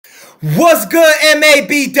What's good,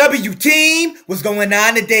 MABW team? What's going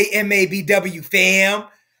on today, MABW fam?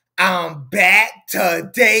 I'm back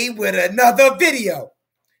today with another video.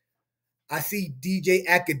 I see DJ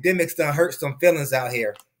Academics done hurt some feelings out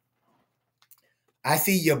here. I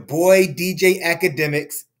see your boy DJ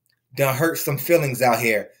Academics done hurt some feelings out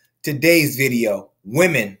here. Today's video,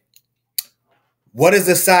 women. What is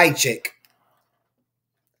a side chick?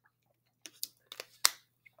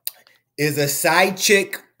 Is a side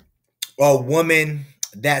chick a woman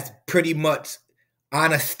that's pretty much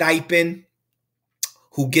on a stipend,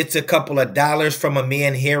 who gets a couple of dollars from a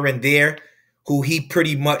man here and there, who he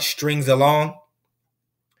pretty much strings along?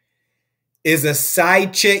 Is a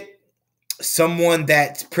side chick someone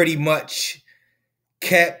that's pretty much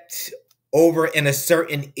kept over in a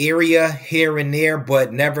certain area here and there,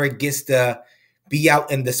 but never gets to be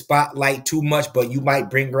out in the spotlight too much, but you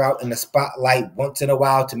might bring her out in the spotlight once in a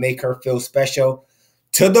while to make her feel special?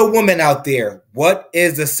 To the woman out there, what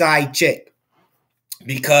is a side chick?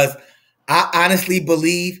 Because I honestly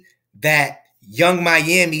believe that Young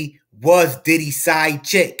Miami was Diddy's side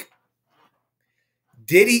chick.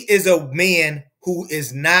 Diddy is a man who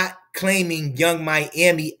is not claiming Young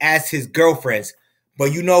Miami as his girlfriends.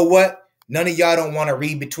 But you know what? None of y'all don't want to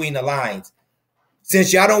read between the lines.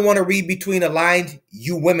 Since y'all don't want to read between the lines,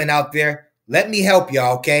 you women out there, let me help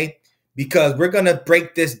y'all, okay? Because we're going to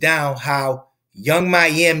break this down how Young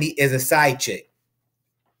Miami is a side chick.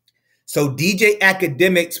 So DJ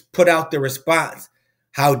Academics put out the response,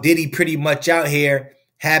 how Diddy pretty much out here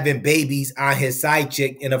having babies on his side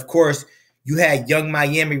chick. And of course, you had Young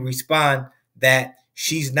Miami respond that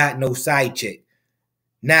she's not no side chick.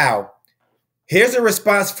 Now, here's a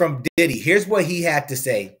response from Diddy. Here's what he had to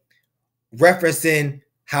say, referencing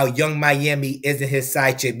how Young Miami isn't his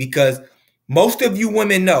side chick. Because most of you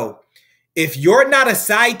women know, if you're not a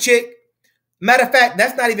side chick, matter of fact,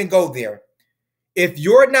 let's not even go there. If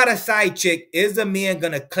you're not a side chick, is a man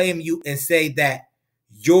going to claim you and say that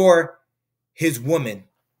you're his woman?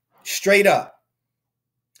 Straight up.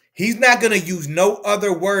 He's not going to use no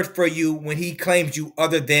other word for you when he claims you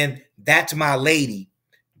other than that's my lady,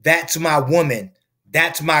 that's my woman,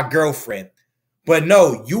 that's my girlfriend. But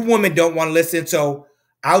no, you women don't want to listen, so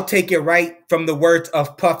I'll take it right from the words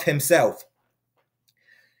of Puff himself.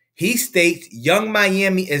 He states, Young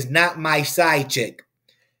Miami is not my side chick.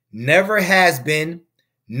 Never has been,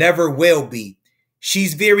 never will be.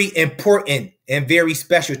 She's very important and very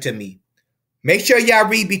special to me. Make sure y'all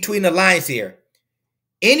read between the lines here.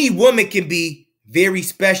 Any woman can be very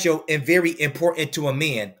special and very important to a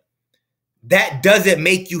man. That doesn't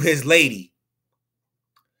make you his lady.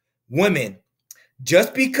 Women,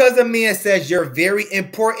 just because a man says you're very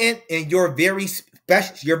important and you're very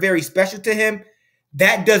special to him,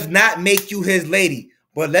 that does not make you his lady.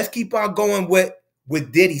 But let's keep on going with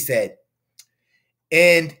what Diddy said.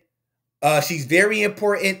 And she's very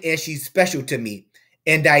important and she's special to me.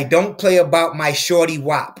 And I don't play about my shorty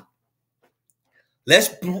wop.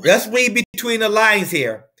 Let's read between the lines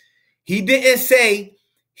here. He didn't say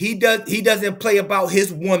he doesn't play about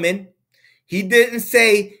his woman. He didn't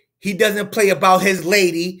say he doesn't play about his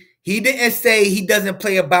lady. He didn't say he doesn't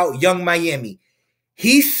play about Young Miami.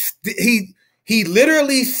 He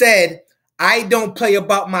literally said, I don't play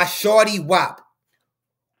about my shorty wop.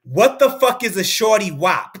 What the fuck is a shorty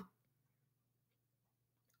wop?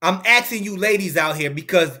 I'm asking you ladies out here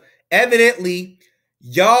because evidently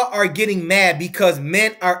y'all are getting mad because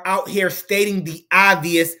men are out here stating the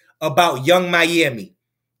obvious about Young Miami.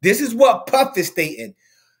 This is what Puff is stating.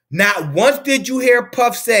 Not once did you hear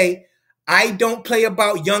Puff say, I don't play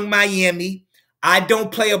about Young Miami. I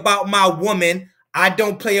don't play about my woman. I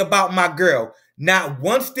don't play about my girl. Not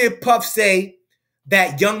once did Puff say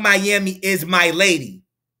that Young Miami is my lady.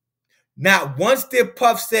 Not once did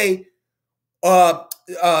Puff say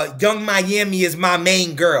Young Miami is my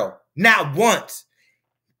main girl. Not once.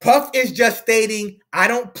 Puff is just stating, I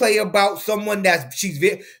don't play about someone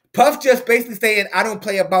Puff just basically saying, I don't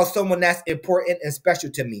play about someone that's important and special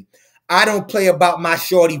to me. I don't play about my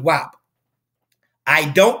shorty wop. I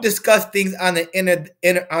don't discuss things on the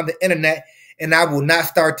internet, and I will not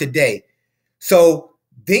start today. So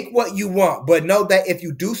think what you want, but know that if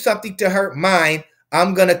you do something to hurt mine,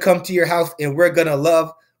 I'm going to come to your house and we're going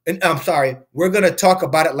to we're going to talk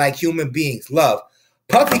about it like human beings. Love.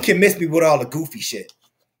 Puffy can miss me with all the goofy shit.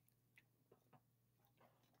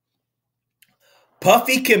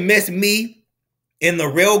 Puffy can miss me and the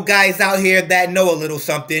real guys out here that know a little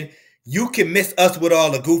something. You can miss us with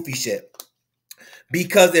all the goofy shit.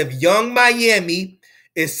 Because if Young Miami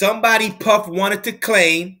is somebody Puff wanted to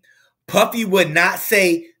claim, Puffy would not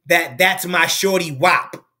say that that's my shorty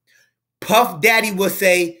wop. Puff Daddy would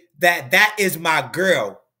say that is my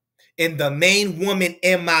girl and the main woman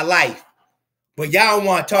in my life. But y'all don't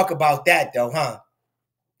want to talk about that though, huh?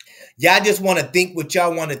 Y'all just want to think what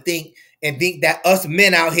y'all want to think and think that us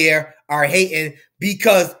men out here are hating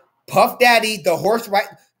because Puff Daddy, the horse, right,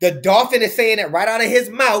 the dolphin is saying it right out of his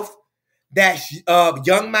mouth that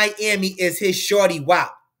Young Miami is his shorty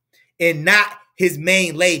wop and not his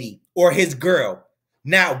main lady or his girl.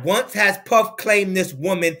 Not once has Puff claimed this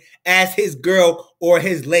woman as his girl or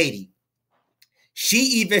his lady. She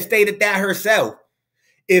even stated that herself.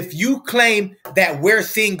 If you claim that we're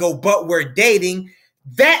single but we're dating,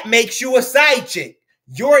 that makes you a side chick.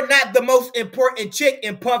 You're not the most important chick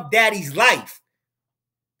in Puff Daddy's life.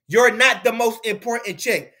 You're not the most important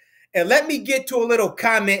chick. And let me get to a little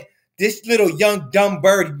comment this little young dumb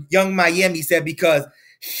bird, Young Miami, said, because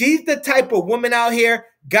she's the type of woman out here,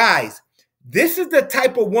 guys, this is the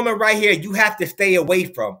type of woman right here you have to stay away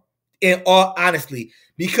from, in all honesty,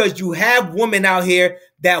 because you have women out here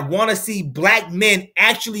that want to see black men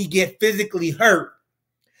actually get physically hurt.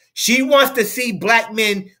 She wants to see black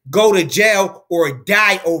men go to jail or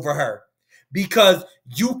die over her because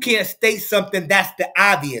you can't state something that's the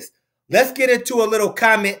obvious. Let's get into a little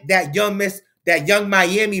comment that Young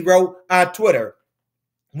Miami wrote on Twitter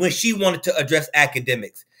when she wanted to address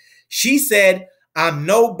academics. She said, "I'm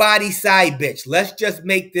nobody's side bitch. Let's just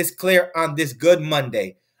make this clear on this good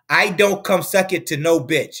Monday. I don't come second to no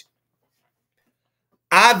bitch."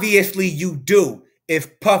 Obviously you do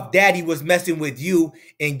if Puff Daddy was messing with you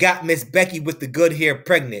and got Miss Becky with the good hair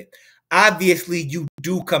pregnant. Obviously you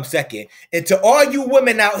do come second. And to all you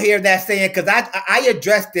women out here that's saying, because I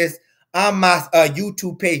addressed this on my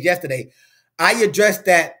YouTube page yesterday. I addressed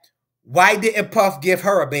that, why didn't Puff give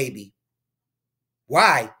her a baby?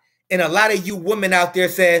 Why? And a lot of you women out there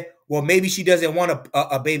said, well, maybe she doesn't want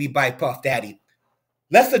a baby by Puff Daddy.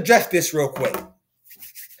 Let's address this real quick.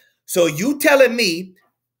 So you telling me,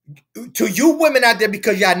 to you women out there,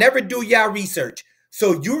 because y'all never do y'all research,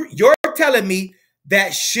 so you're telling me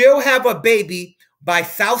that she'll have a baby by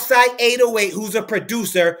Southside 808, who's a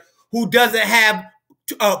producer who doesn't have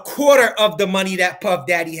a quarter of the money that Puff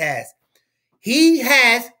Daddy has. He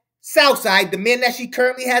has Southside, the man that she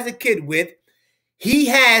currently has a kid with, he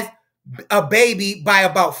has a baby by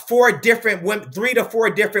about 4 different women, 3 to 4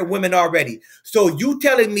 different women already. So you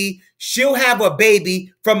telling me she'll have a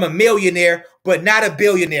baby from a millionaire but not a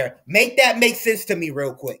billionaire? Make that make sense to me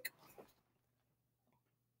real quick.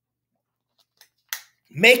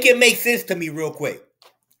 Make it make sense to me real quick.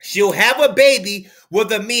 She'll have a baby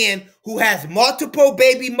with a man who has multiple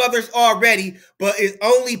baby mothers already, but is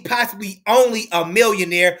possibly only a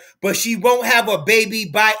millionaire, but she won't have a baby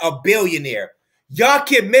by a billionaire. Y'all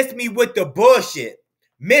can miss me with the bullshit.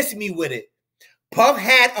 Miss me with it. Puff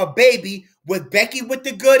had a baby with Becky with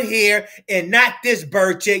the good hair and not this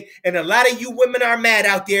bird chick. And a lot of you women are mad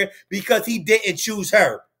out there because he didn't choose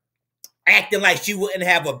her. Acting like she wouldn't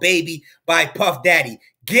have a baby by Puff Daddy.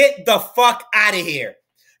 Get the fuck out of here.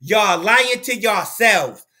 Y'all lying to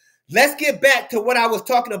yourselves. Let's get back to what I was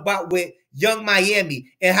talking about with Young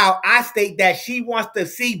Miami and how I state that she wants to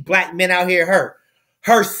see black men out here hurt.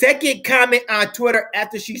 Her second comment on Twitter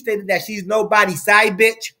after she stated that she's nobody's side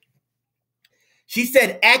bitch, she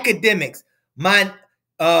said, academics, my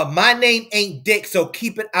name ain't Dick, so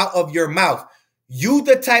keep it out of your mouth. You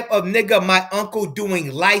the type of nigga my uncle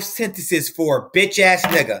doing life sentences for, bitch ass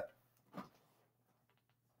nigga.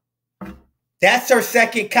 That's her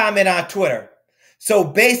second comment on Twitter. So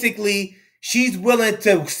basically, she's willing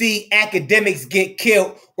to see academics get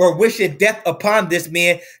killed or wishing death upon this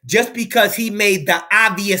man just because he made the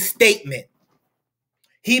obvious statement.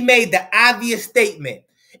 He made the obvious statement.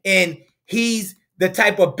 And he's the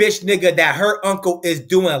type of bitch nigga that her uncle is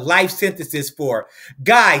doing life sentences for.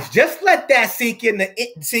 Guys, just let that sink in.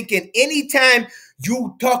 Anytime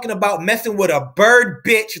you talking about messing with a bird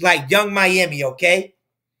bitch like Young Miami, okay?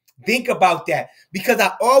 Think about that. Because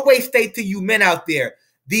I always say to you men out there,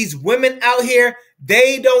 these women out here,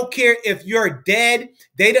 they don't care if you're dead.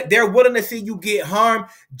 They're willing to see you get harmed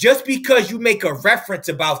just because you make a reference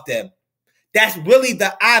about them. That's really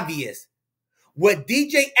the obvious. What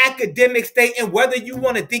DJ Academic stating, whether you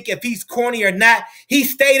want to think if he's corny or not, he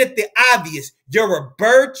stated the obvious. You're a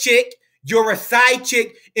bird chick, you're a side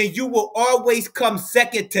chick, and you will always come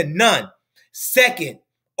second to none. Second,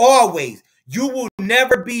 always. You will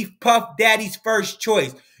never be Puff Daddy's first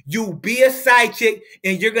choice. You be a side chick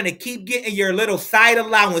and you're going to keep getting your little side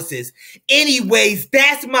allowances. Anyways,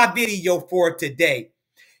 that's my video for today.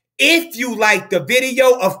 If you like the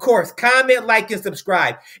video, of course, comment, like, and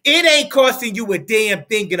subscribe. It ain't costing you a damn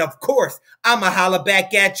thing. And of course, I'ma holla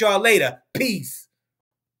back at y'all later. Peace.